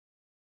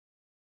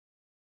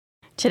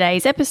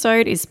Today's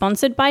episode is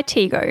sponsored by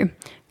Tego.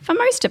 For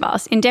most of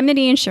us,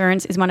 indemnity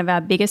insurance is one of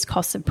our biggest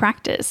costs of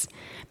practice.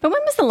 But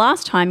when was the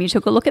last time you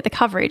took a look at the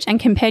coverage and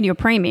compared your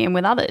premium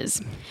with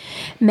others?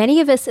 Many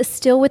of us are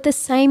still with the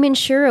same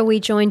insurer we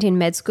joined in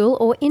med school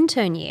or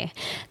intern year.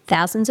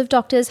 Thousands of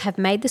doctors have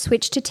made the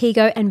switch to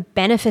Tego and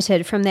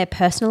benefited from their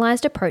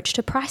personalised approach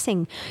to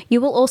pricing. You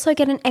will also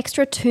get an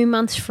extra 2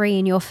 months free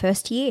in your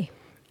first year.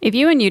 If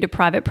you are new to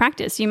private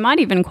practice, you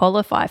might even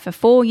qualify for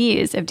 4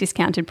 years of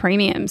discounted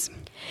premiums.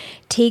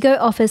 Tego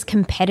offers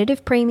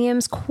competitive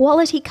premiums,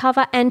 quality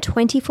cover and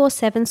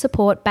 24/7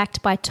 support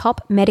backed by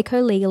top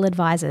medico-legal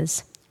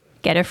advisors.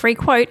 Get a free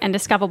quote and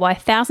discover why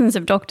thousands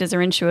of doctors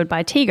are insured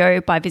by Tego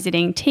by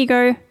visiting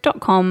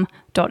tego.com.au.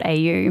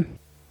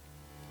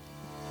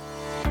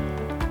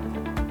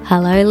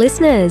 Hello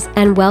listeners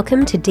and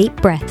welcome to Deep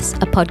Breaths,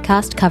 a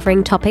podcast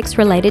covering topics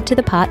related to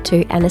the Part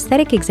 2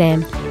 anaesthetic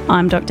exam.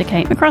 I'm Dr.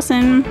 Kate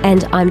McCrossan.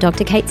 And I'm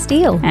Dr. Kate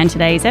Steele. And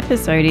today's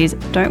episode is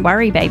Don't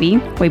Worry Baby,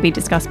 where we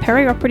discuss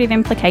perioperative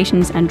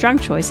implications and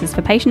drug choices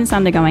for patients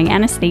undergoing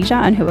anaesthesia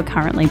and who are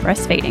currently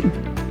breastfeeding.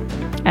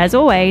 As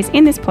always,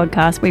 in this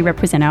podcast we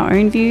represent our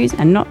own views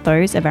and not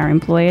those of our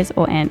employers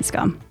or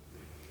ANZCA.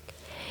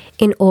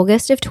 In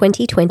August of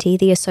 2020,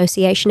 the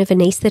Association of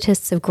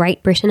Anaesthetists of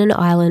Great Britain and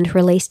Ireland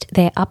released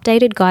their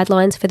updated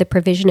guidelines for the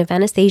provision of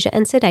anaesthesia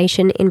and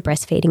sedation in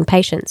breastfeeding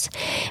patients.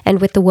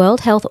 And with the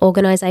World Health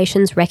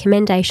Organization's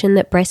recommendation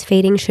that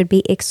breastfeeding should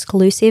be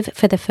exclusive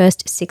for the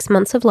first 6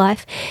 months of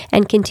life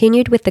and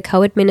continued with the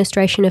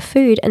co-administration of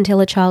food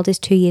until a child is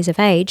 2 years of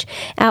age,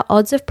 our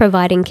odds of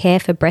providing care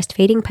for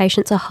breastfeeding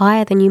patients are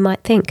higher than you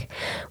might think.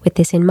 With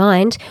this in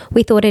mind,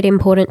 we thought it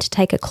important to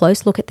take a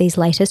close look at these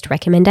latest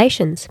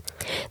recommendations.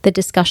 The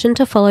discussion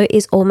to follow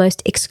is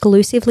almost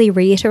exclusively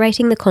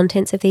reiterating the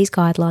contents of these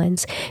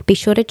guidelines. Be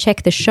sure to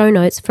check the show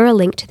notes for a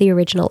link to the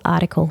original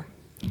article.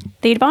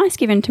 The advice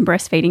given to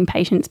breastfeeding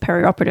patients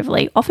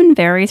perioperatively often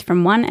varies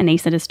from one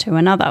anaesthetist to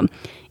another.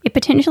 It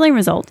potentially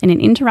results in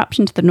an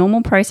interruption to the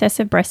normal process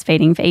of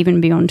breastfeeding for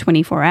even beyond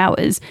 24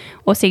 hours,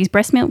 or sees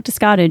breast milk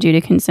discarded due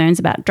to concerns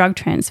about drug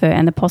transfer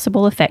and the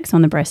possible effects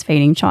on the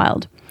breastfeeding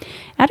child.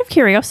 Out of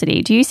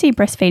curiosity, do you see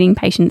breastfeeding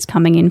patients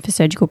coming in for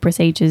surgical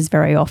procedures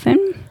very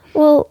often?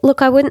 Well,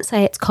 look, I wouldn't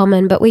say it's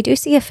common, but we do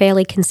see a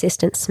fairly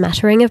consistent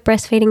smattering of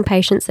breastfeeding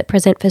patients that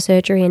present for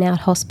surgery in our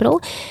hospital.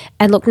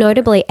 And look,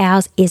 notably,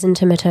 ours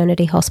isn't a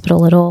maternity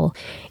hospital at all.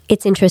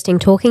 It's interesting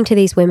talking to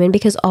these women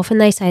because often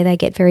they say they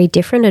get very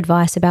different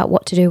advice about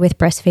what to do with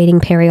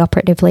breastfeeding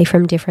perioperatively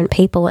from different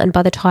people. And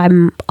by the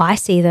time I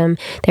see them,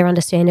 they're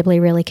understandably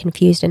really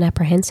confused and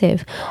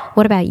apprehensive.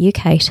 What about you,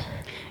 Kate?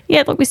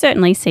 Yeah, look, we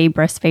certainly see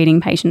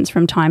breastfeeding patients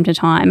from time to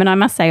time, and I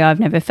must say I've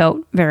never felt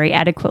very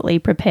adequately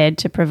prepared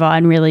to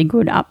provide really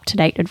good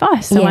up-to-date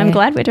advice. So I'm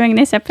glad we're doing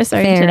this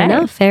episode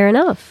today. Fair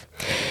enough.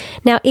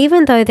 Now,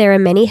 even though there are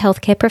many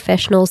healthcare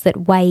professionals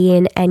that weigh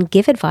in and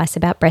give advice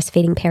about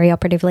breastfeeding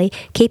perioperatively,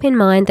 keep in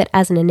mind that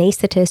as an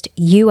anaesthetist,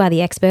 you are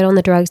the expert on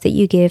the drugs that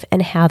you give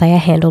and how they are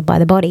handled by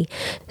the body.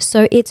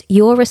 So it's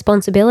your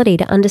responsibility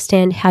to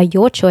understand how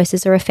your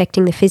choices are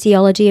affecting the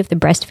physiology of the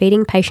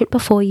breastfeeding patient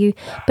before you,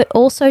 but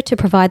also to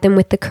provide them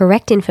with the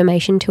correct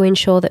information to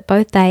ensure that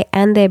both they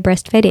and their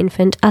breastfed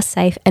infant are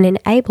safe and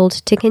enabled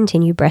to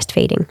continue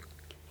breastfeeding.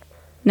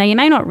 Now, you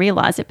may not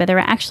realise it, but there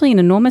are actually an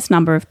enormous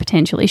number of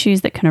potential issues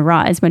that can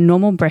arise when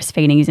normal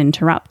breastfeeding is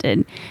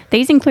interrupted.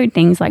 These include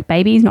things like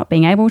babies not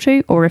being able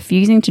to or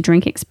refusing to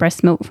drink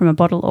express milk from a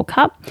bottle or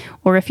cup,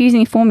 or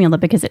refusing formula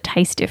because it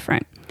tastes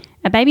different.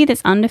 A baby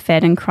that's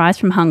underfed and cries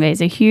from hunger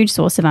is a huge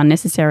source of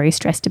unnecessary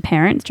stress to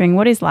parents during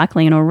what is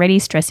likely an already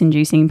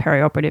stress-inducing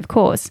perioperative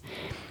course.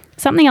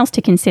 Something else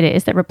to consider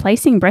is that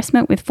replacing breast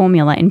milk with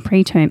formula in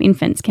preterm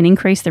infants can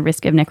increase the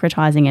risk of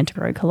necrotizing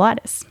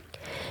enterocolitis.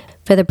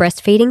 For the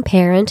breastfeeding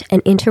parent,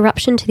 an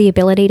interruption to the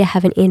ability to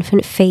have an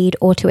infant feed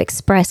or to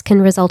express can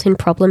result in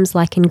problems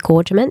like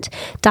engorgement,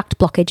 duct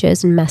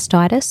blockages and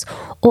mastitis,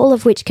 all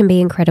of which can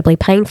be incredibly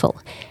painful.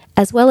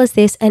 As well as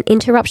this, an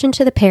interruption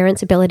to the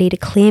parent's ability to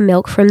clear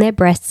milk from their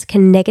breasts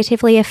can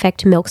negatively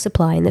affect milk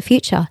supply in the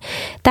future.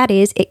 That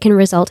is, it can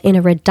result in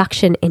a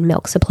reduction in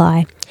milk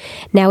supply.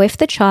 Now, if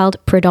the child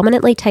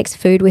predominantly takes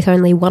food with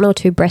only 1 or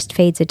 2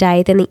 breastfeeds a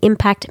day, then the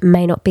impact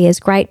may not be as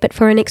great, but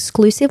for an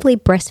exclusively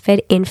breastfed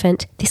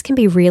infant, this can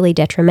be really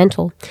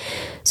detrimental.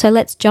 So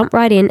let's jump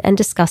right in and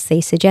discuss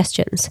these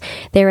suggestions.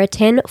 There are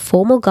 10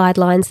 formal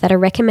guidelines that are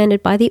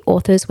recommended by the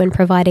authors when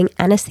providing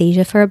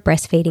anaesthesia for a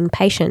breastfeeding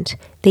patient.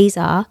 These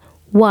are: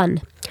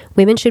 1.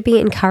 Women should be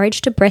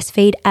encouraged to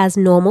breastfeed as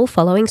normal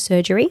following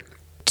surgery.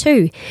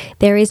 2.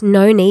 There is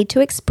no need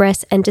to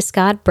express and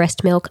discard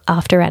breast milk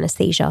after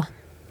anaesthesia.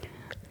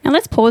 Now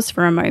let's pause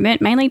for a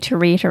moment, mainly to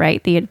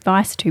reiterate the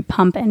advice to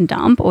pump and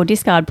dump or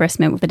discard breast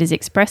milk that is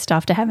expressed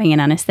after having an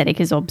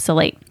anaesthetic is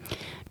obsolete.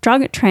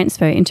 drug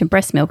transfer into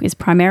breast milk is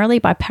primarily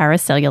by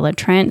paracellular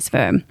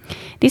transfer.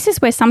 This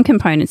is where some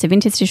components of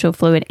interstitial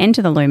fluid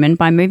enter the lumen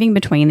by moving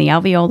between the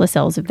alveolar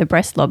cells of the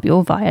breast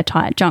lobule via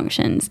tight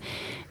junctions.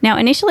 Now,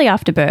 initially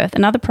after birth,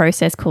 another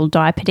process called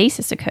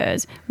diapedesis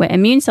occurs, where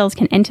immune cells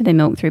can enter the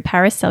milk through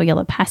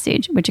paracellular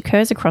passage, which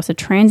occurs across a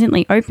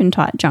transiently open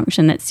tight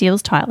junction that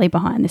seals tightly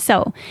behind the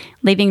cell,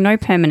 leaving no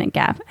permanent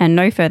gap and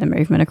no further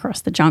movement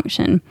across the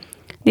junction.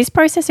 This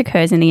process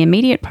occurs in the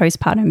immediate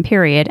postpartum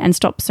period and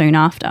stops soon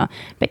after,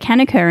 but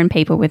can occur in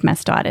people with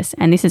mastitis,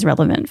 and this is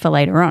relevant for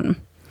later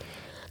on.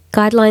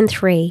 Guideline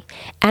 3.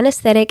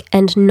 Anesthetic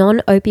and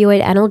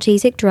non-opioid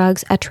analgesic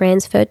drugs are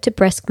transferred to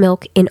breast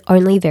milk in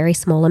only very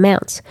small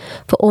amounts.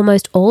 For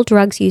almost all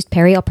drugs used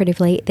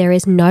perioperatively, there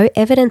is no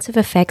evidence of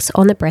effects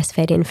on the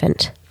breastfed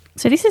infant.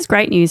 So this is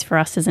great news for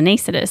us as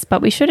anaesthetists,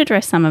 but we should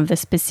address some of the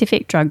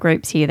specific drug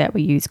groups here that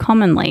we use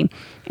commonly.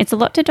 It's a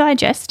lot to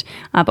digest,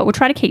 but we'll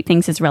try to keep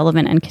things as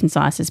relevant and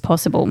concise as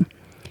possible.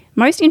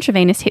 Most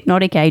intravenous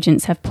hypnotic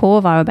agents have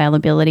poor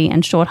bioavailability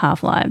and short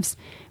half-lives.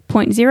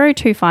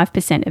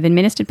 0.025% of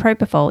administered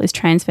propofol is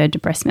transferred to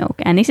breast milk,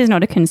 and this is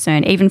not a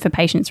concern even for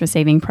patients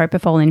receiving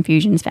propofol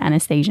infusions for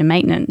anaesthesia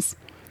maintenance.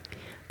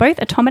 Both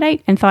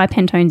etomidate and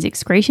thiopentone's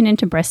excretion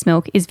into breast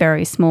milk is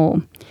very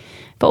small.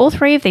 For all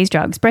three of these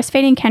drugs,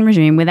 breastfeeding can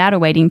resume without a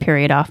waiting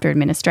period after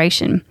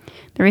administration.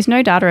 There is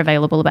no data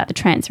available about the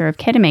transfer of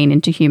ketamine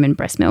into human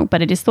breast milk,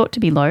 but it is thought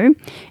to be low,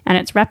 and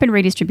its rapid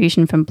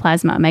redistribution from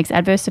plasma makes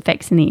adverse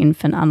effects in the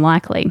infant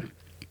unlikely.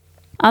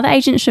 Other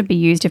agents should be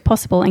used if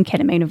possible and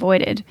ketamine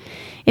avoided.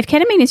 If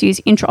ketamine is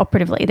used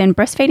intraoperatively, then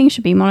breastfeeding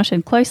should be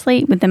monitored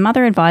closely, with the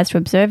mother advised to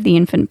observe the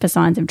infant for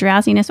signs of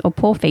drowsiness or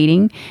poor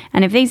feeding,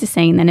 and if these are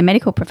seen, then a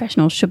medical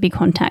professional should be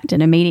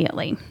contacted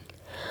immediately.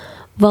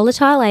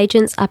 Volatile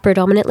agents are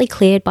predominantly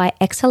cleared by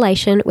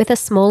exhalation with a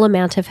small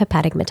amount of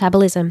hepatic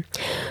metabolism.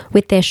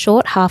 With their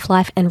short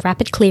half-life and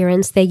rapid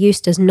clearance, their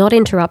use does not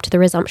interrupt the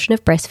resumption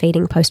of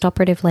breastfeeding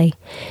postoperatively.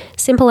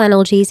 Simple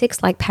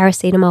analgesics like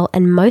paracetamol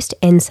and most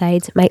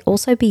NSAIDs may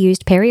also be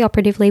used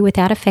perioperatively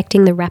without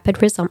affecting the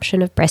rapid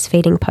resumption of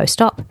breastfeeding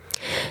post-op.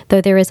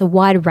 Though there is a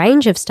wide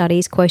range of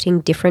studies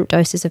quoting different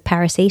doses of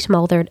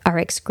paracetamol that are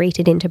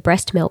excreted into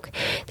breast milk,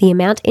 the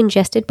amount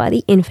ingested by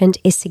the infant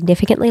is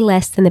significantly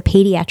less than the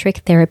pediatric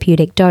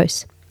therapeutic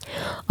dose.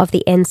 Of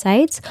the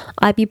NSAIDs,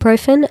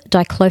 ibuprofen,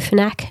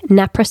 diclofenac,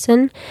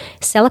 naproxen,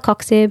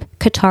 celecoxib,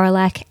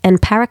 ketorolac,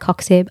 and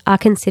paracoxib are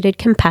considered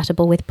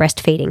compatible with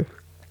breastfeeding.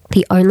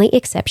 The only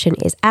exception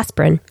is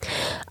aspirin.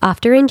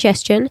 After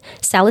ingestion,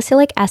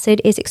 salicylic acid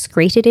is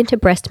excreted into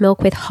breast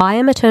milk with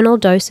higher maternal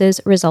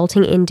doses,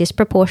 resulting in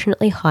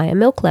disproportionately higher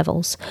milk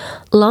levels.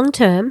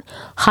 Long-term,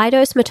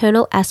 high-dose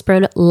maternal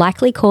aspirin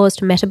likely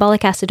caused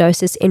metabolic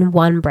acidosis in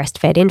one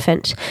breastfed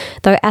infant.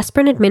 Though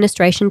aspirin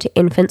administration to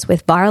infants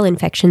with viral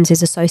infections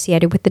is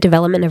associated with the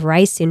development of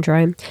Ray's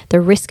syndrome, the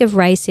risk of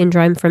Ray's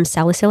syndrome from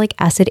salicylic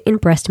acid in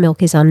breast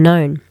milk is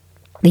unknown.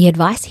 The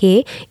advice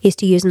here is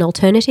to use an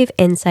alternative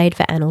NSAID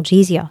for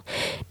analgesia.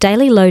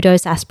 Daily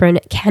low-dose aspirin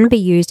can be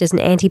used as an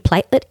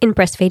antiplatelet in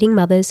breastfeeding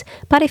mothers,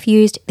 but if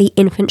used, the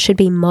infant should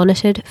be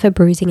monitored for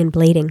bruising and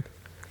bleeding.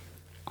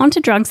 On to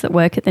drugs that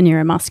work at the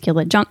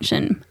neuromuscular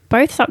junction.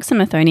 Both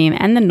suxamethonium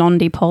and the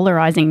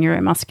non-depolarizing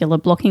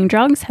neuromuscular blocking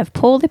drugs have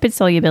poor lipid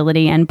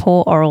solubility and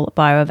poor oral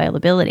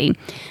bioavailability.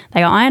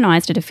 They are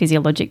ionized at a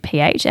physiologic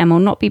pH and will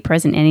not be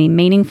present in any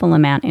meaningful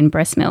amount in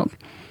breast milk.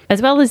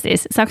 As well as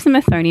this,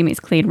 suxamethonium is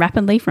cleared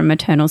rapidly from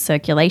maternal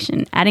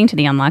circulation, adding to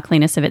the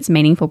unlikeliness of its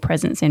meaningful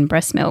presence in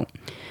breast milk.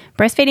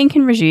 Breastfeeding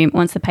can resume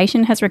once the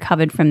patient has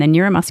recovered from the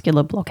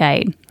neuromuscular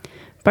blockade.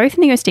 Both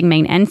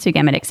neostigmine and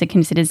sugammadex are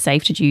considered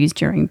safe to use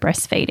during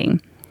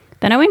breastfeeding.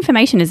 Though no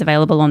information is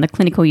available on the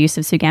clinical use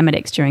of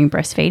sugammadex during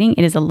breastfeeding,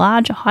 it is a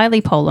large, highly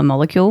polar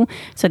molecule,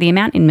 so the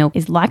amount in milk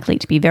is likely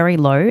to be very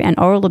low and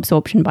oral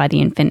absorption by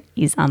the infant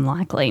is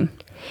unlikely.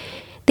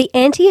 The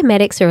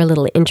antiemetics are a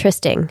little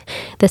interesting.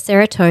 The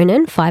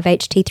serotonin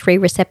 5-HT3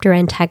 receptor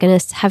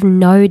antagonists have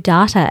no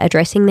data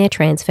addressing their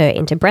transfer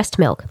into breast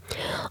milk.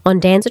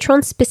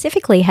 Ondansetron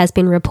specifically has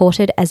been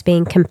reported as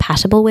being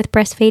compatible with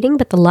breastfeeding,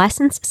 but the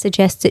license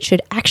suggests it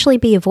should actually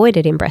be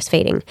avoided in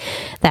breastfeeding.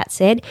 That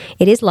said,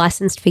 it is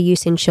licensed for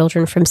use in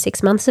children from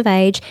 6 months of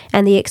age,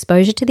 and the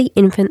exposure to the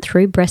infant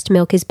through breast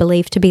milk is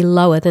believed to be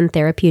lower than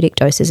therapeutic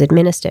doses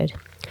administered.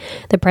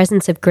 The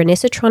presence of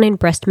granisetron in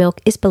breast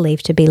milk is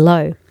believed to be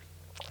low.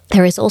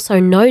 There is also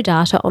no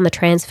data on the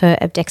transfer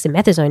of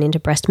dexamethasone into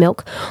breast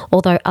milk,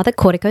 although other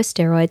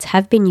corticosteroids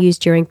have been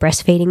used during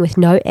breastfeeding with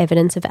no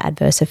evidence of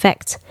adverse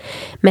effects.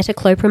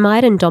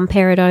 Metoclopramide and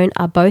domperidone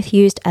are both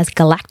used as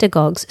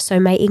galactagogues,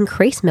 so may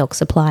increase milk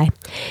supply.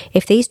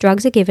 If these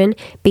drugs are given,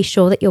 be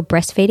sure that your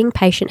breastfeeding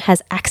patient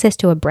has access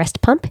to a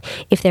breast pump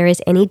if there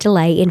is any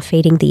delay in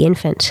feeding the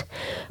infant.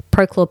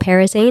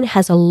 Prochlorperazine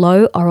has a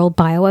low oral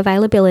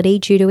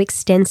bioavailability due to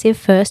extensive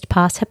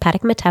first-pass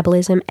hepatic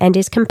metabolism and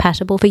is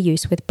compatible for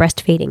use with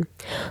breastfeeding.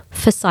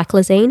 For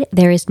cyclazine,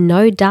 there is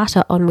no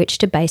data on which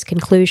to base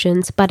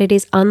conclusions, but it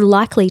is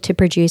unlikely to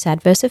produce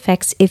adverse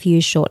effects if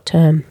used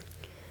short-term.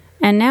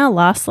 And now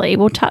lastly,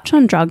 we'll touch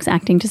on drugs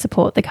acting to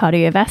support the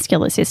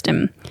cardiovascular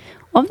system.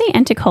 Of the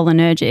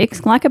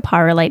anticholinergics,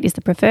 glycopyrrolate is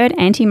the preferred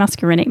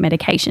antimuscarinic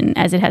medication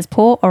as it has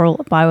poor oral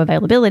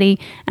bioavailability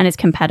and is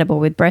compatible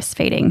with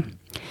breastfeeding.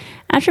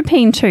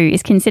 Atropine 2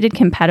 is considered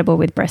compatible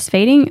with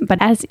breastfeeding, but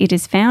as it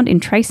is found in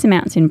trace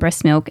amounts in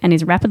breast milk and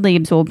is rapidly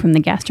absorbed from the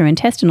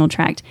gastrointestinal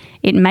tract,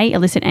 it may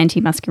elicit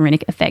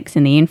antimuscarinic effects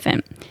in the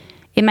infant.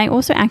 It may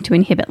also act to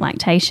inhibit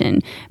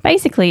lactation.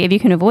 Basically, if you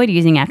can avoid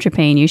using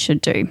atropine, you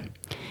should do.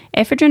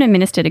 Ephedrine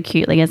administered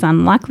acutely is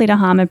unlikely to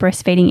harm a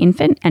breastfeeding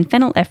infant, and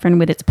phenylephrine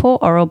with its poor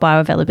oral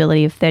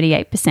bioavailability of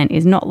 38%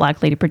 is not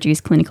likely to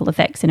produce clinical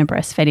effects in a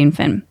breastfed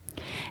infant.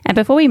 And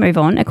before we move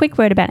on, a quick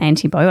word about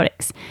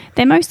antibiotics.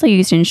 They're mostly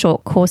used in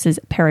short courses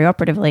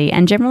perioperatively,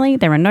 and generally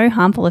there are no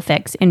harmful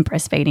effects in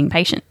breastfeeding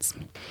patients.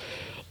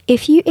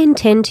 If you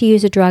intend to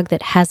use a drug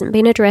that hasn't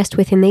been addressed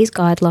within these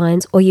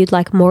guidelines, or you'd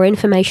like more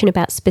information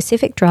about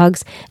specific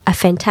drugs, a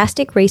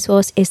fantastic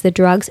resource is the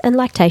Drugs and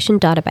Lactation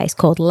database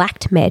called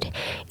LactMed.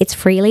 It's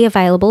freely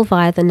available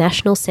via the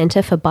National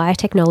Centre for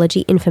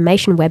Biotechnology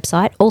Information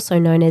website, also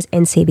known as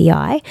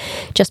NCBI.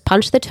 Just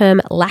punch the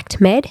term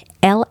LactMed,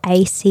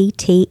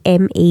 LACTMED,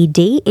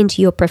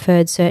 into your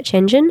preferred search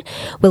engine.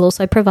 We'll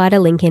also provide a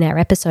link in our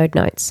episode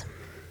notes.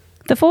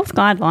 The fourth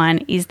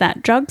guideline is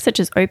that drugs such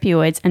as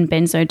opioids and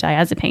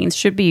benzodiazepines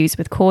should be used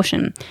with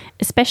caution,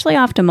 especially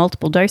after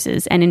multiple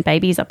doses and in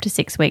babies up to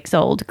 6 weeks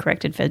old,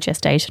 corrected for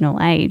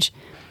gestational age.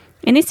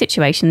 In this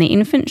situation, the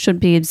infant should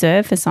be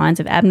observed for signs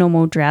of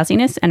abnormal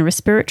drowsiness and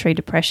respiratory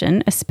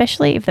depression,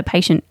 especially if the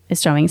patient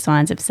is showing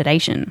signs of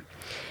sedation.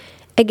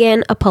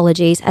 Again,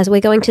 apologies, as we're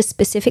going to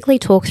specifically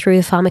talk through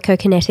the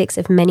pharmacokinetics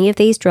of many of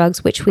these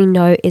drugs, which we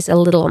know is a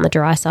little on the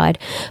dry side,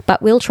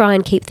 but we'll try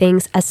and keep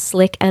things as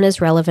slick and as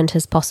relevant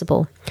as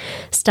possible.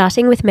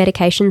 Starting with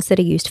medications that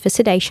are used for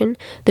sedation,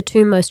 the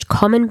two most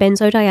common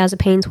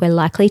benzodiazepines we're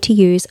likely to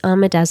use are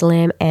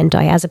midazolam and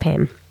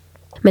diazepam.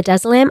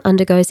 Midazolam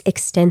undergoes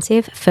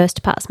extensive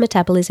first-pass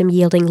metabolism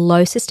yielding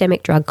low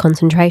systemic drug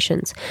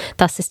concentrations.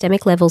 Thus,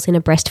 systemic levels in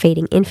a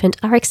breastfeeding infant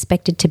are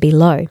expected to be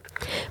low.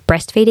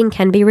 Breastfeeding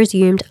can be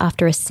resumed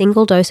after a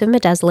single dose of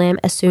midazolam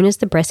as soon as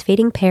the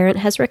breastfeeding parent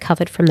has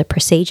recovered from the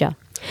procedure.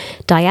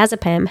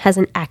 Diazepam has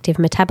an active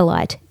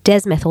metabolite,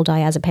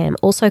 desmethyldiazepam,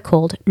 also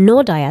called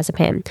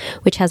nordiazepam,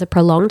 which has a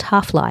prolonged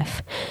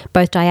half-life.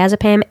 Both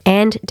diazepam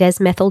and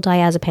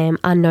desmethyldiazepam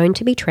are known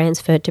to be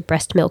transferred to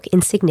breast milk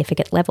in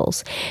significant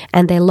levels,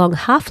 and their long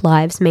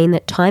half-lives mean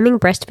that timing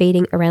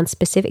breastfeeding around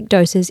specific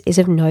doses is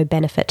of no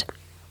benefit.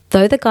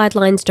 Though the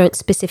guidelines don't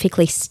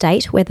specifically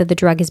state whether the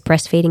drug is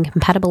breastfeeding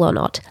compatible or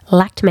not,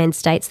 LactMed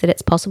states that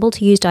it's possible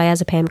to use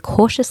diazepam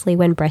cautiously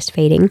when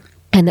breastfeeding,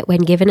 and that when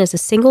given as a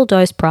single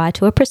dose prior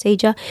to a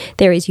procedure,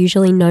 there is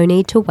usually no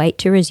need to wait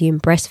to resume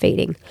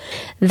breastfeeding.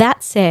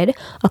 That said,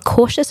 a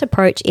cautious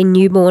approach in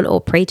newborn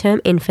or preterm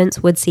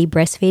infants would see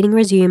breastfeeding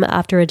resume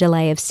after a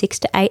delay of 6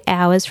 to 8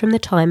 hours from the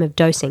time of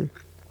dosing.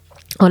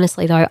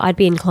 Honestly, though, I'd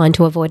be inclined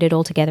to avoid it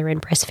altogether in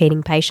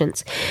breastfeeding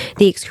patients.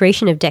 The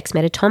excretion of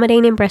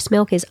dexmedetomidine in breast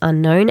milk is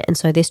unknown, and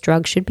so this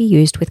drug should be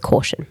used with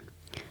caution.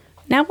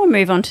 Now we'll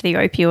move on to the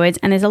opioids,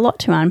 and there's a lot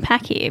to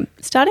unpack here.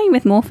 Starting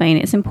with morphine,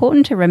 it's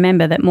important to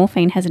remember that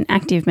morphine has an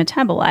active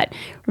metabolite.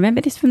 Remember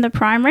this from the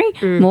primary?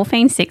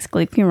 Morphine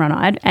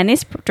 6-glucuronide, and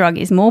this drug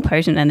is more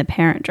potent than the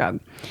parent drug.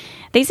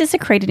 These are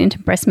secreted into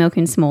breast milk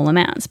in small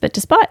amounts, but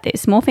despite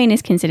this, morphine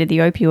is considered the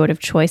opioid of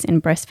choice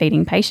in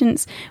breastfeeding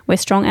patients where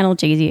strong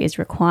analgesia is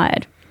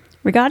required.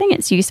 Regarding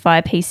its use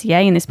via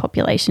PCA in this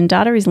population,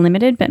 data is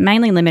limited, but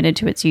mainly limited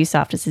to its use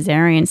after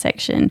caesarean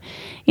section.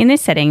 In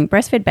this setting,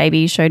 breastfed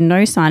babies showed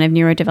no sign of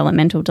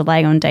neurodevelopmental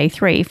delay on day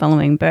 3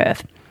 following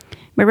birth.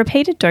 Where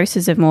repeated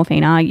doses of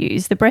morphine are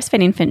used, the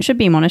breastfed infant should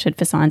be monitored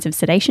for signs of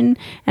sedation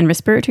and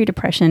respiratory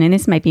depression, and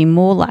this may be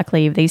more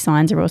likely if these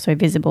signs are also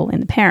visible in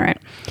the parent.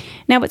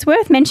 Now, it's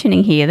worth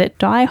mentioning here that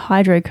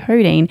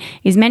dihydrocodeine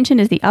is mentioned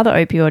as the other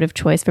opioid of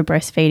choice for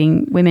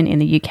breastfeeding women in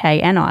the UK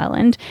and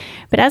Ireland,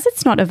 but as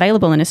it's not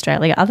available in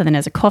Australia other than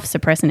as a cough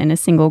suppressant in a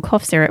single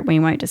cough syrup, we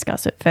won't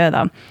discuss it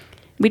further.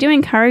 We do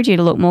encourage you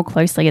to look more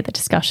closely at the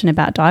discussion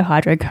about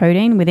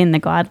dihydrocodeine within the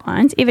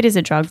guidelines if it is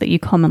a drug that you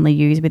commonly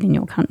use within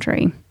your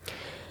country.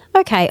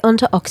 Okay, on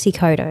to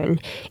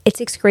oxycodone. Its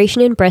excretion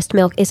in breast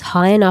milk is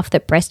high enough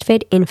that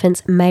breastfed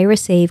infants may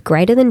receive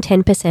greater than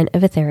 10%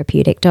 of a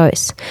therapeutic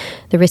dose.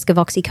 The risk of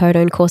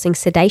oxycodone causing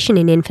sedation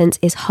in infants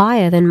is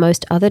higher than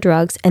most other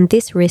drugs, and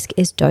this risk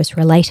is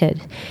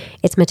dose-related.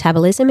 Its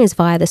metabolism is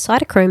via the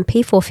cytochrome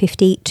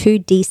P450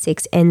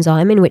 2D6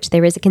 enzyme, in which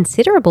there is a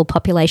considerable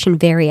population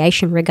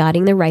variation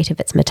regarding the rate of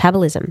its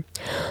metabolism.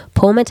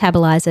 Poor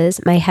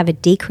metabolizers may have a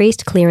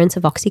decreased clearance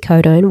of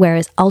oxycodone,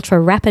 whereas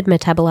ultra-rapid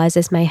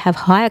metabolizers may have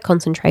higher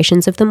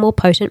concentrations of the more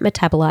potent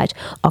metabolite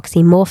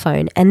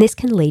oxymorphone, and this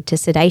can lead to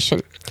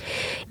sedation.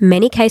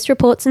 Many case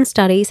reports and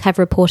studies have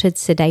reported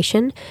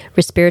sedation,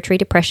 respiratory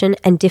depression,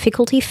 and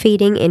difficulty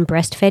feeding in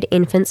breastfed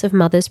infants of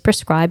mothers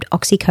prescribed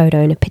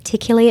oxycodone,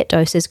 particularly at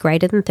doses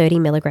greater than 30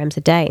 milligrams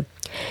a day.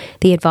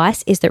 The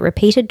advice is that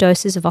repeated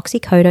doses of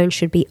oxycodone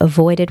should be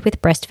avoided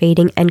with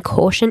breastfeeding, and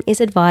caution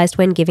is advised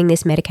when giving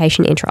this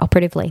medication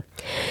intraoperatively.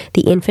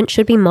 The infant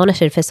should be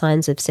monitored for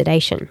signs of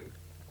sedation.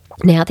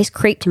 Now, this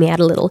creeped me out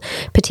a little,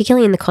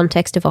 particularly in the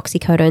context of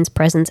oxycodone's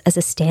presence as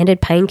a standard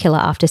painkiller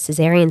after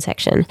caesarean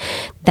section.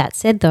 That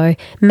said, though,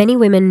 many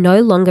women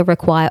no longer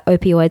require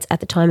opioids at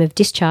the time of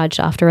discharge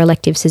after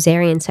elective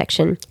caesarean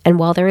section, and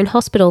while they're in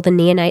hospital, the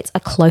neonates are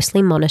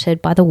closely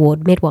monitored by the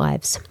ward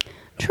midwives.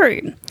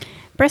 True.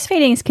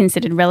 Breastfeeding is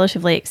considered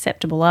relatively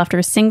acceptable after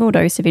a single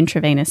dose of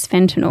intravenous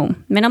fentanyl.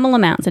 Minimal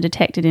amounts are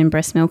detected in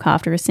breast milk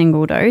after a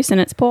single dose, and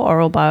its poor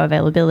oral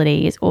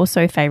bioavailability is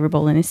also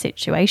favourable in this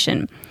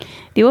situation.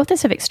 The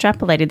authors have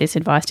extrapolated this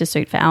advice to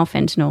suit for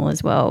alfentanil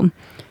as well.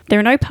 There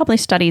are no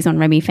published studies on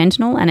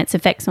remifentanil and its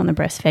effects on the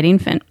breastfed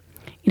infant.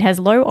 It has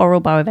low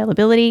oral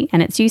bioavailability,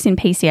 and its use in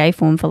PCA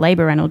form for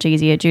labour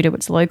analgesia due to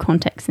its low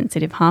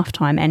context-sensitive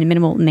half-time and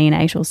minimal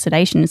neonatal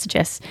sedation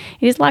suggests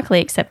it is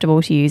likely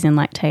acceptable to use in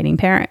lactating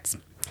parents.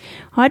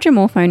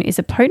 Hydromorphone is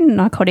a potent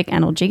narcotic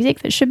analgesic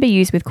that should be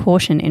used with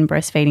caution in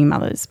breastfeeding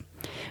mothers.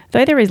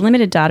 Though there is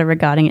limited data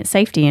regarding its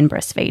safety in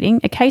breastfeeding,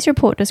 a case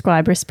report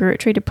described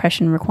respiratory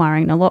depression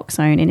requiring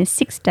naloxone in a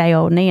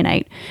 6-day-old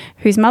neonate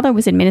whose mother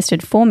was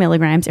administered 4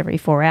 milligrams every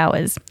 4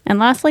 hours. And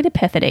lastly,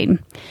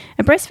 pethidine.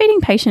 A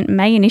breastfeeding patient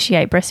may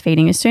initiate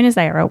breastfeeding as soon as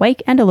they are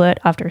awake and alert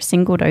after a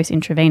single dose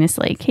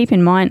intravenously. Keep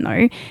in mind,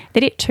 though,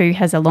 that it too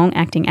has a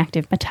long-acting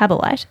active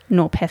metabolite,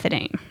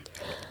 norpethidine.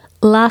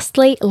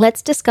 Lastly,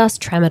 let's discuss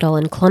tramadol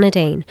and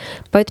clonidine.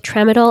 Both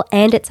tramadol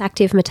and its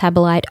active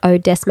metabolite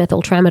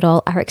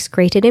O-desmethyltramadol are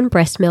excreted in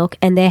breast milk,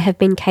 and there have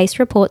been case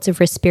reports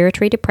of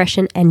respiratory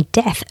depression and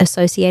death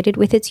associated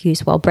with its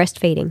use while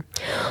breastfeeding.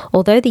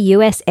 Although the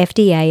US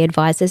FDA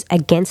advises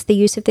against the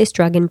use of this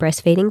drug in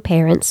breastfeeding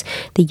parents,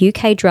 the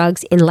UK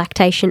Drugs in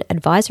Lactation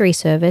Advisory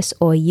Service,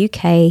 or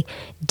UK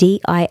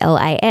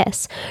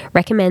DILAS,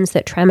 recommends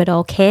that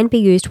tramadol can be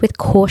used with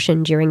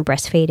caution during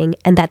breastfeeding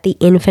and that the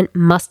infant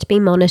must be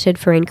monitored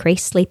for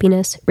increased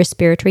sleepiness,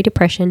 respiratory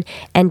depression,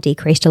 and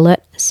decreased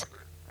alertness.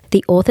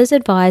 The authors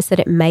advise that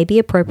it may be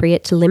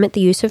appropriate to limit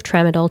the use of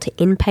tramadol to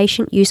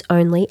inpatient use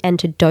only and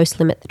to dose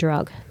limit the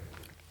drug.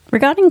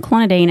 Regarding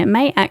clonidine, it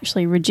may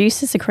actually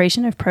reduce the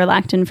secretion of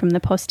prolactin from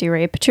the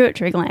posterior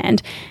pituitary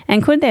gland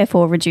and could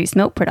therefore reduce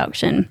milk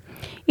production.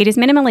 It is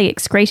minimally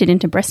excreted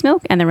into breast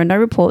milk, and there are no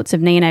reports of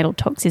neonatal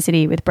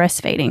toxicity with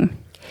breastfeeding.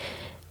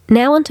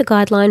 Now on to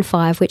Guideline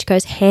 5, which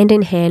goes hand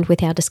in hand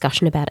with our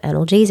discussion about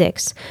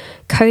analgesics.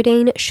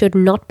 Codeine should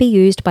not be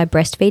used by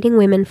breastfeeding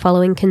women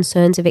following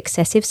concerns of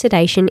excessive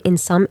sedation in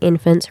some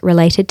infants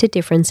related to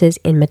differences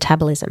in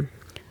metabolism.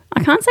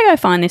 I can't say I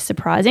find this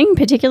surprising,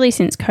 particularly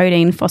since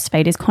codeine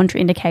phosphate is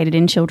contraindicated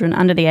in children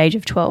under the age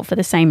of 12 for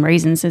the same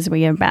reasons as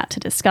we are about to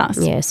discuss.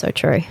 Yeah, so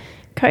true.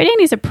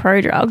 Codeine is a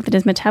prodrug that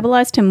is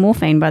metabolized to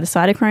morphine by the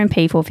cytochrome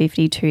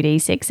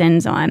P450-2D6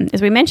 enzyme.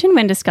 As we mentioned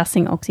when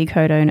discussing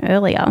oxycodone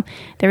earlier,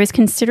 there is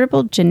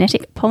considerable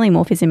genetic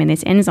polymorphism in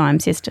this enzyme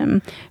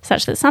system,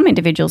 such that some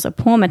individuals are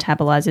poor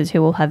metabolizers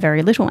who will have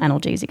very little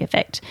analgesic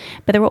effect,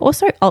 but there are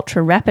also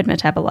ultra-rapid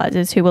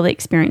metabolizers who will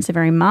experience a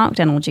very marked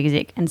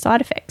analgesic and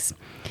side effects.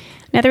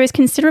 Now, there is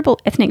considerable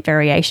ethnic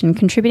variation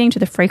contributing to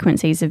the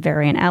frequencies of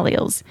variant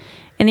alleles.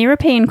 In the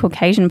European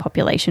Caucasian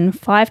population,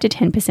 5 to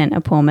 10% are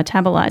poor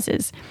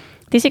metabolizers.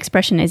 This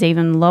expression is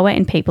even lower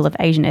in people of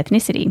Asian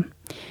ethnicity.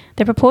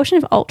 The proportion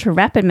of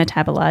ultra-rapid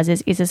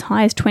metabolizers is as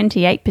high as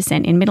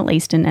 28% in Middle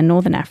Eastern and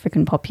Northern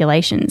African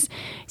populations,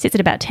 sits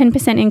at about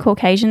 10% in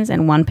Caucasians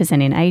and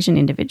 1% in Asian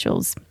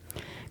individuals.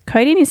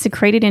 Codeine is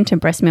secreted into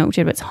breast milk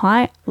due to its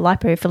high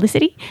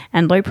lipophilicity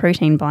and low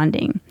protein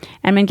binding,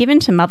 and when given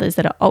to mothers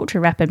that are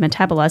ultra-rapid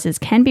metabolizers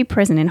can be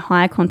present in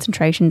higher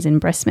concentrations in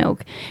breast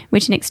milk,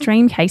 which in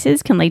extreme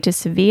cases can lead to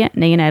severe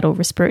neonatal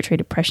respiratory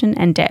depression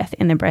and death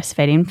in the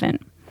breastfed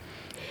infant.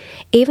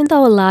 Even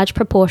though a large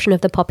proportion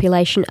of the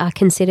population are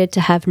considered to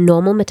have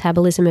normal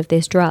metabolism of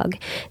this drug,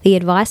 the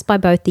advice by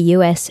both the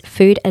US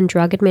Food and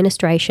Drug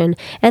Administration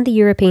and the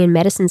European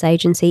Medicines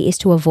Agency is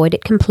to avoid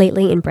it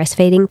completely in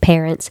breastfeeding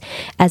parents,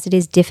 as it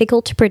is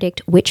difficult to predict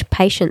which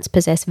patients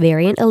possess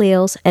variant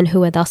alleles and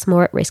who are thus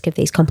more at risk of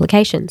these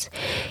complications.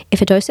 If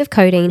a dose of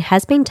codeine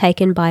has been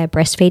taken by a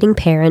breastfeeding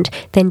parent,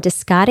 then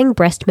discarding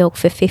breast milk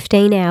for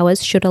 15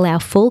 hours should allow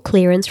full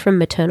clearance from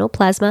maternal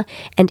plasma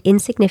and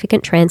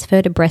insignificant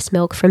transfer to breast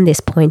milk from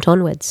this point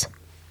onwards.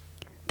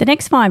 The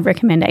next 5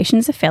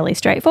 recommendations are fairly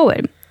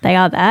straightforward. They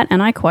are that, and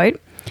I quote,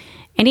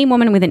 any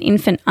woman with an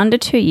infant under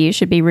 2 years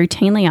should be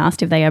routinely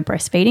asked if they are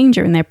breastfeeding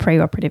during their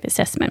preoperative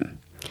assessment.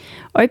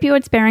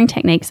 Opioid-sparing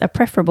techniques are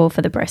preferable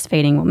for the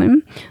breastfeeding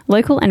woman.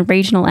 Local and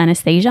regional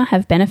anaesthesia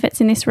have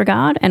benefits in this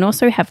regard and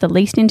also have the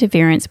least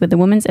interference with the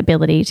woman's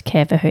ability to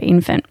care for her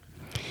infant.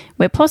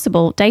 Where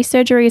possible, day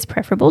surgery is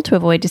preferable to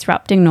avoid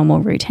disrupting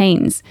normal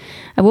routines.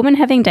 A woman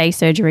having day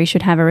surgery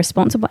should have a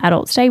responsible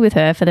adult stay with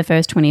her for the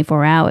first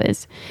 24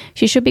 hours.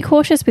 She should be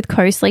cautious with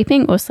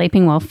co-sleeping or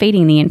sleeping while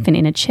feeding the infant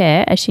in a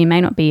chair, as she may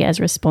not be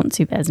as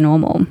responsive as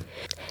normal.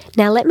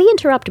 Now, let me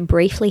interrupt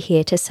briefly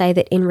here to say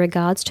that in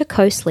regards to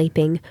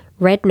co-sleeping,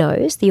 Red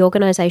Nose, the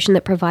organisation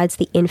that provides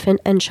the infant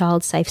and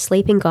child safe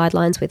sleeping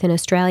guidelines within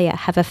Australia,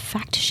 have a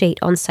fact sheet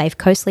on safe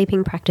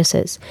co-sleeping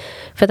practices.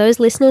 For those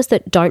listeners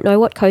that don't know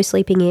what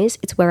co-sleeping is,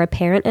 it's where a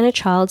parent and a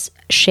child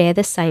share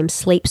the same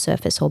sleep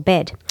surface or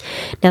bed.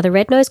 Now, the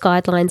Red Nose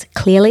guidelines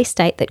clearly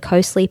state that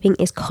co-sleeping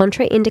is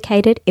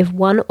contraindicated if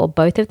one or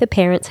both of the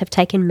parents have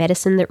taken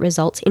medicine that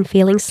results in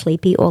feeling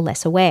sleepy or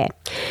less aware.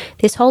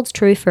 This holds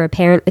true for a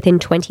parent within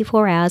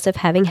 24 hours of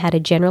having had a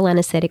general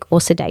anaesthetic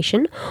or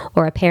sedation,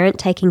 or a parent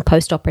taking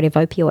post-operative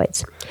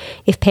opioids.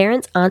 If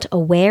parents aren't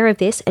aware of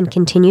this and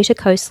continue to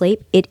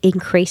co-sleep, it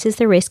increases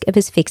the risk of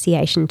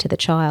asphyxiation to the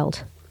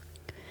child.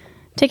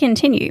 To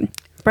continue,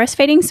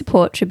 breastfeeding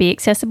support should be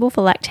accessible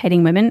for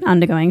lactating women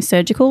undergoing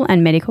surgical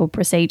and medical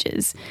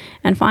procedures.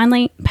 And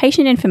finally,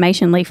 patient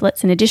information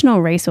leaflets and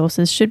additional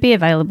resources should be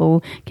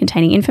available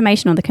containing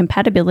information on the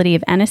compatibility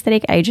of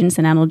anaesthetic agents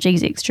and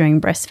analgesics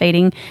during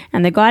breastfeeding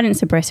and the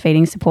guidance of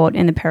breastfeeding support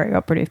in the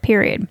perioperative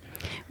period.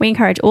 We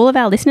encourage all of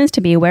our listeners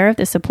to be aware of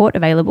the support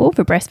available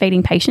for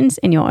breastfeeding patients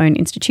in your own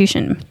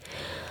institution.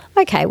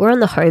 Okay, we're on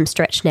the home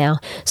stretch now,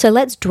 so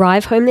let's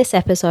drive home this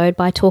episode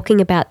by talking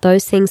about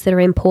those things that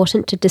are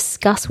important to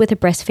discuss with a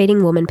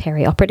breastfeeding woman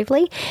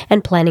perioperatively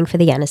and planning for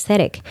the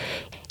anaesthetic.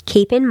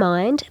 Keep in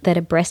mind that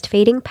a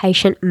breastfeeding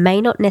patient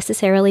may not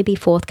necessarily be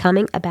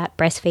forthcoming about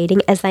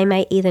breastfeeding, as they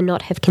may either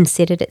not have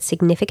considered it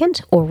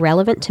significant or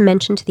relevant to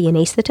mention to the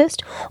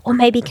anaesthetist, or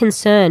may be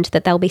concerned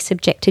that they'll be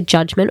subject to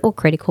judgment or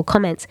critical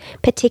comments,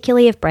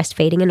 particularly if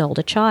breastfeeding an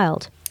older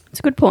child. It's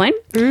a good point.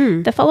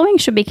 The following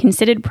should be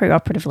considered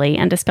preoperatively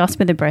and discussed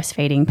with a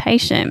breastfeeding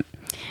patient.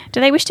 Do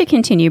they wish to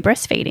continue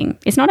breastfeeding?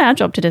 It's not our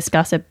job to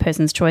discuss a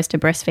person's choice to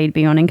breastfeed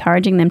beyond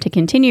encouraging them to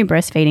continue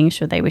breastfeeding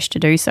should they wish to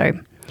do so.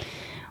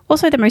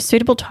 Also, the most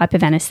suitable type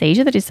of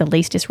anaesthesia that is the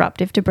least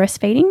disruptive to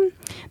breastfeeding.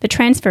 The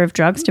transfer of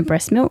drugs to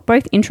breast milk,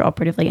 both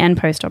intraoperatively and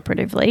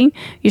postoperatively.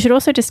 You should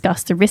also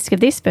discuss the risk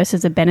of this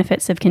versus the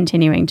benefits of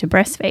continuing to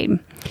breastfeed.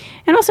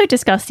 And also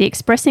discuss the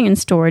expressing and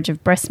storage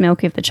of breast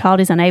milk if the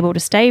child is unable to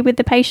stay with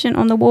the patient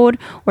on the ward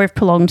or if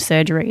prolonged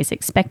surgery is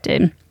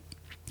expected.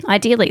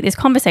 Ideally, this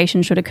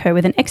conversation should occur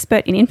with an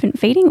expert in infant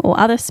feeding or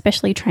other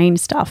specially trained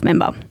staff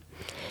member.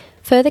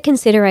 Further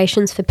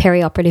considerations for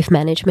perioperative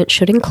management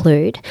should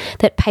include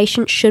that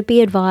patients should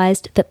be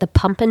advised that the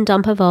pump and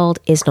dump of old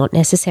is not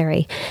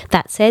necessary.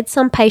 That said,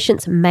 some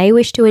patients may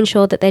wish to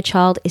ensure that their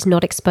child is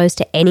not exposed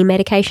to any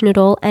medication at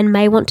all and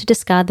may want to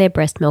discard their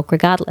breast milk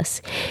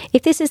regardless.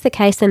 If this is the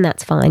case, then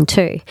that's fine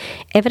too.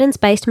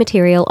 Evidence-based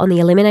material on the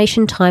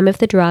elimination time of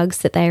the drugs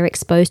that they are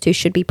exposed to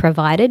should be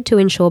provided to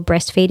ensure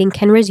breastfeeding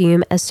can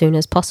resume as soon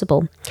as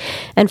possible.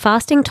 And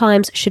fasting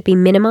times should be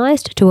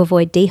minimised to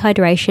avoid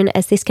dehydration,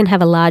 as this can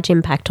have a large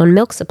impact on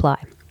milk supply.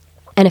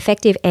 An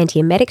effective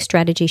antiemetic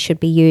strategy should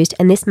be used,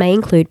 and this may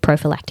include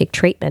prophylactic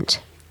treatment.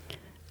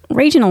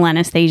 Regional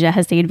anaesthesia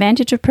has the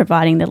advantage of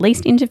providing the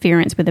least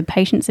interference with a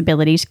patient's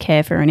ability to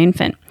care for an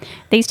infant.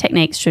 These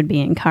techniques should be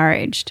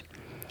encouraged.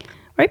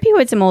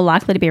 Opioids are more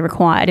likely to be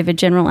required if a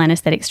general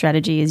anaesthetic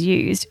strategy is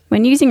used.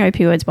 When using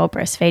opioids while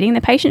breastfeeding,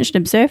 the patient should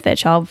observe their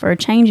child for a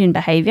change in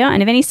behaviour,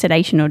 and if any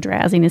sedation or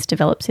drowsiness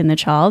develops in the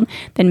child,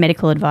 then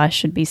medical advice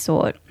should be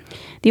sought.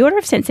 The order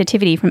of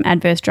sensitivity from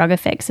adverse drug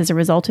effects as a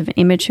result of an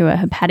immature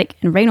hepatic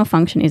and renal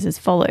function is as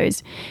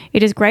follows.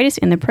 It is greatest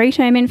in the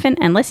preterm infant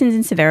and lessens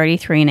in severity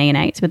through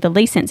neonates, with the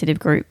least sensitive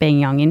group being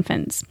young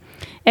infants.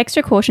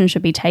 Extra caution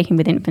should be taken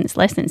with infants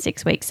less than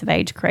 6 weeks of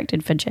age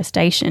corrected for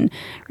gestation.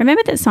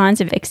 Remember that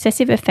signs of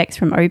excessive effects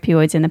from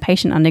opioids in the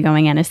patient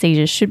undergoing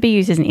anaesthesia should be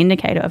used as an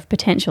indicator of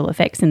potential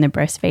effects in the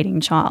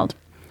breastfeeding child.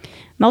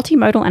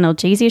 Multimodal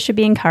analgesia should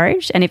be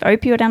encouraged, and if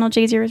opioid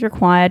analgesia is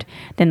required,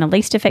 then the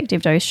least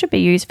effective dose should be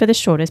used for the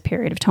shortest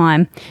period of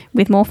time,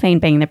 with morphine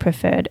being the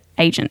preferred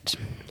agent.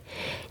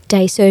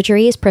 Day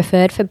surgery is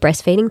preferred for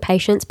breastfeeding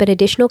patients, but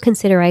additional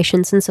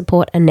considerations and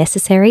support are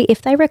necessary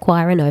if they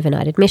require an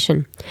overnight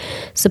admission.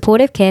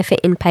 Supportive care for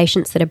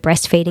inpatients that are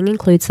breastfeeding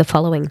includes the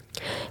following: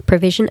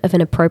 provision of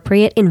an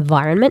appropriate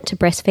environment to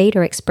breastfeed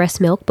or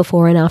express milk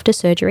before and after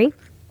surgery,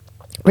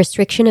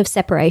 restriction of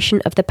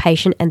separation of the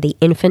patient and the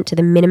infant to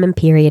the minimum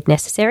period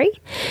necessary,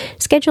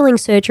 scheduling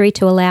surgery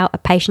to allow a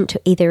patient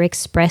to either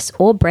express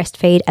or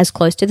breastfeed as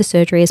close to the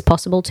surgery as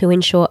possible to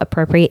ensure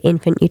appropriate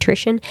infant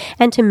nutrition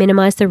and to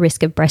minimise the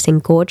risk of breast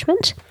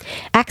engorgement,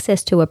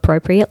 access to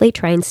appropriately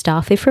trained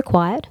staff if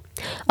required,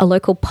 a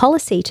local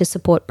policy to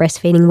support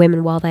breastfeeding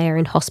women while they are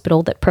in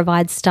hospital that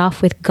provides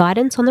staff with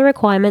guidance on the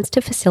requirements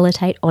to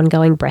facilitate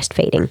ongoing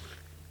breastfeeding.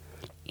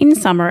 In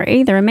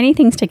summary, there are many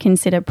things to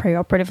consider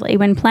preoperatively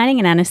when planning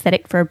an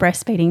anaesthetic for a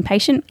breastfeeding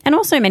patient, and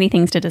also many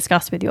things to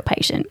discuss with your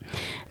patient.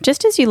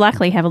 Just as you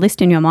likely have a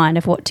list in your mind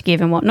of what to give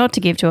and what not to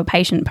give to a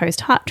patient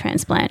post-heart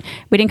transplant,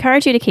 we'd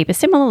encourage you to keep a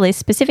similar list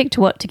specific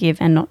to what to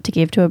give and not to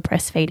give to a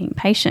breastfeeding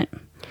patient.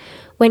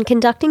 When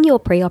conducting your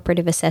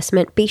preoperative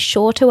assessment, be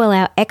sure to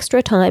allow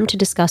extra time to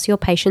discuss your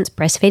patient's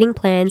breastfeeding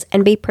plans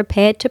and be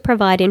prepared to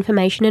provide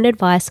information and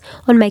advice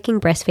on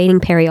making breastfeeding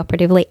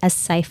perioperatively as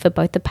safe for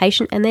both the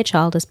patient and their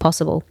child as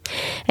possible.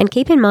 And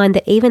keep in mind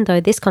that even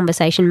though this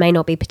conversation may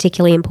not be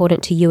particularly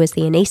important to you as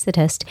the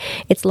anaesthetist,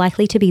 it's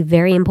likely to be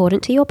very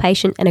important to your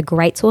patient and a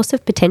great source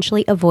of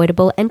potentially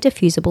avoidable and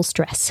diffusable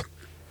stress.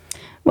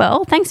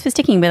 Well, thanks for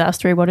sticking with us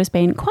through what has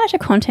been quite a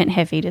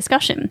content-heavy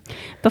discussion.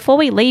 Before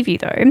we leave you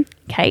though,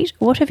 Kate,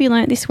 what have you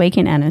learnt this week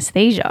in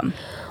anaesthesia?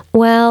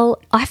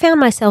 Well, I found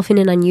myself in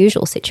an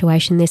unusual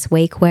situation this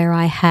week where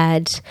I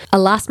had a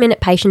last-minute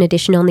patient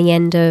addition on the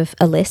end of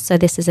a list. So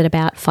this is at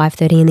about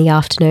 5:30 in the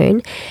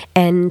afternoon.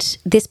 And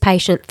this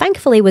patient,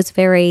 thankfully, was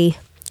very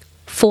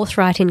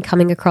forthright in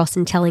coming across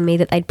and telling me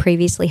that they'd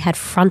previously had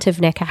front of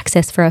neck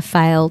access for a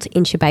failed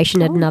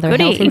intubation at another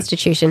health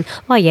institution.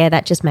 Oh yeah,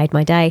 that just made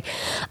my day.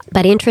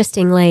 But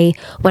interestingly,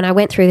 when I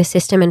went through the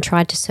system and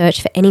tried to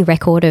search for any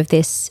record of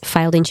this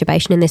failed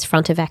intubation and this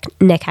front of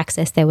neck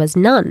access, there was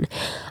none.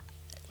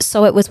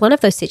 So it was one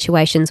of those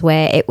situations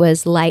where it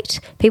was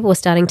late, people were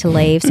starting to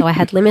leave, so I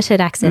had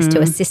limited access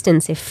to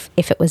assistance if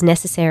it was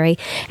necessary.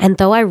 And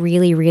though I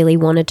really, really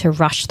wanted to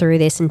rush through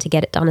this and to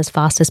get it done as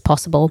fast as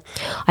possible,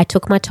 I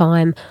took my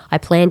time, I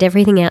planned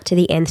everything out to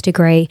the nth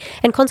degree,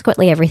 and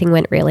consequently everything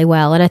went really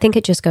well. And I think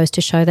it just goes to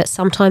show that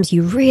sometimes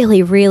you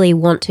really, really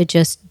want to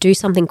just do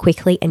something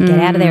quickly and get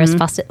out of there as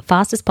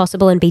fast as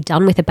possible and be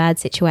done with a bad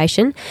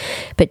situation.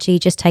 But gee,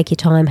 just take your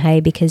time,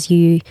 hey, because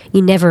you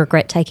never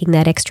regret taking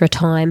that extra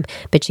time.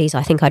 But geez,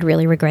 I think I'd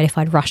really regret if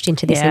I'd rushed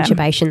into this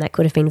intubation. That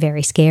could have been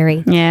very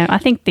scary. Yeah, I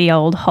think the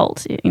old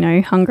HALT,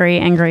 hungry,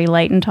 angry,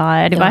 late and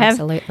tired. If I have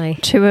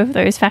two of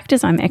those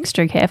factors, I'm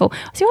extra careful.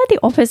 So I had the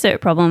opposite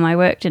problem. I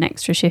worked an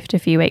extra shift a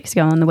few weeks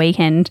ago on the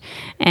weekend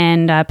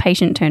and a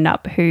patient turned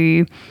up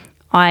who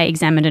I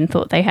examined and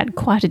thought they had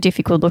quite a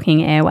difficult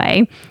looking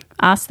airway.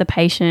 Asked the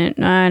patient,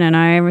 no,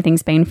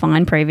 everything's been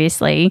fine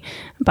previously.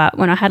 But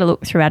when I had a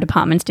look through our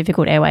department's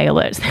difficult airway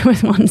alerts, there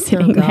was one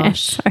sitting there.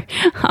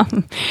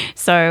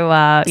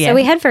 So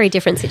we had very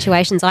different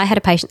situations. I had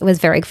a patient that was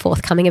very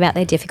forthcoming about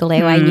their difficult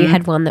airway and you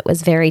had one that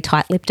was very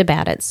tight-lipped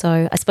about it.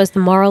 So I suppose the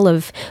moral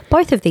of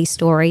both of these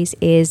stories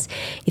is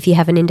if you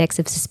have an index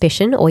of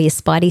suspicion or your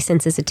spidey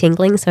senses are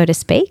tingling, so to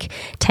speak,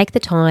 take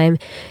the time,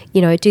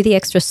 do the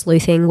extra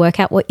sleuthing, work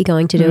out what you're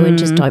going to do and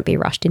just don't be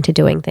rushed into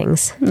doing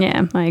things.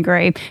 Yeah, I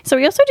agree. So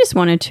we also just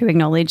wanted to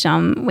acknowledge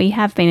we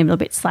have been a little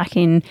bit slack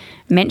in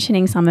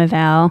mentioning some of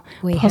our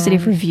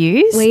positive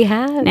reviews. We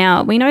have.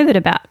 Now, we know that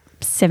about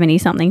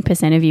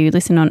 70-something% of you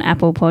listen on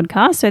Apple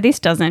Podcasts, so this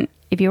doesn't,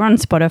 if you're on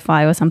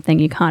Spotify or something,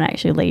 you can't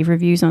actually leave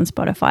reviews on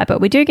Spotify, but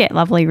we do get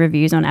lovely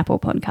reviews on Apple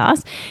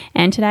Podcasts.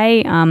 And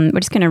today we're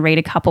just going to read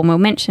a couple. We'll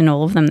mention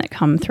all of them that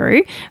come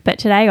through. But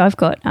today I've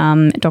got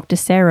Dr.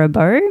 Sarah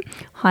Bowe.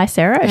 Hi,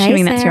 Sarah,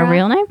 assuming that's your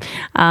real name,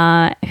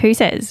 who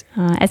says,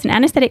 as an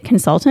anaesthetic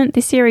consultant,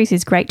 this series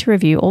is great to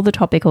review all the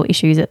topical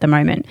issues at the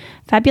moment.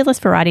 Fabulous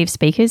variety of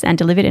speakers and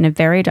delivered in a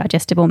very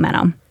digestible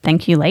manner.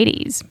 Thank you,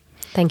 ladies.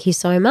 Thank you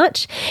so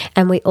much.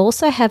 And we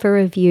also have a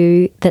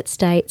review that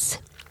states,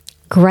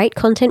 great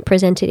content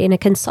presented in a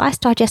concise,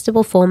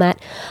 digestible format.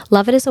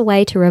 Love it as a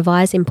way to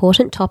revise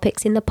important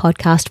topics in the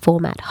podcast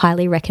format.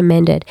 Highly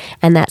recommended.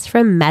 And that's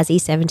from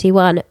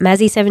Mazzy71.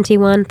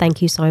 Mazzy71,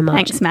 thank you so much.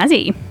 Thanks,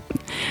 Mazzy.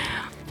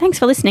 Thanks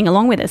for listening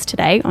along with us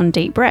today on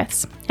Deep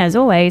Breaths. As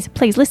always,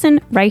 please listen,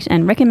 rate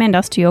and recommend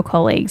us to your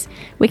colleagues.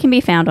 We can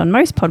be found on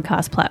most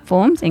podcast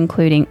platforms,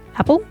 including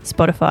Apple,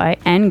 Spotify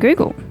and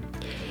Google.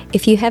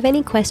 If you have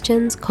any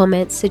questions,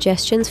 comments,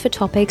 suggestions for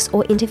topics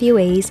or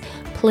interviewees,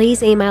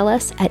 please email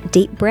us at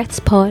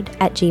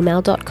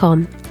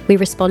deepbreathspod@gmail.com. We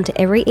respond to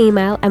every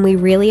email and we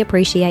really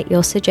appreciate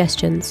your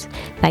suggestions.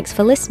 Thanks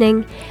for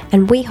listening,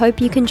 and we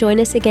hope you can join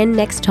us again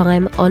next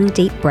time on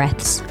Deep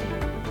Breaths.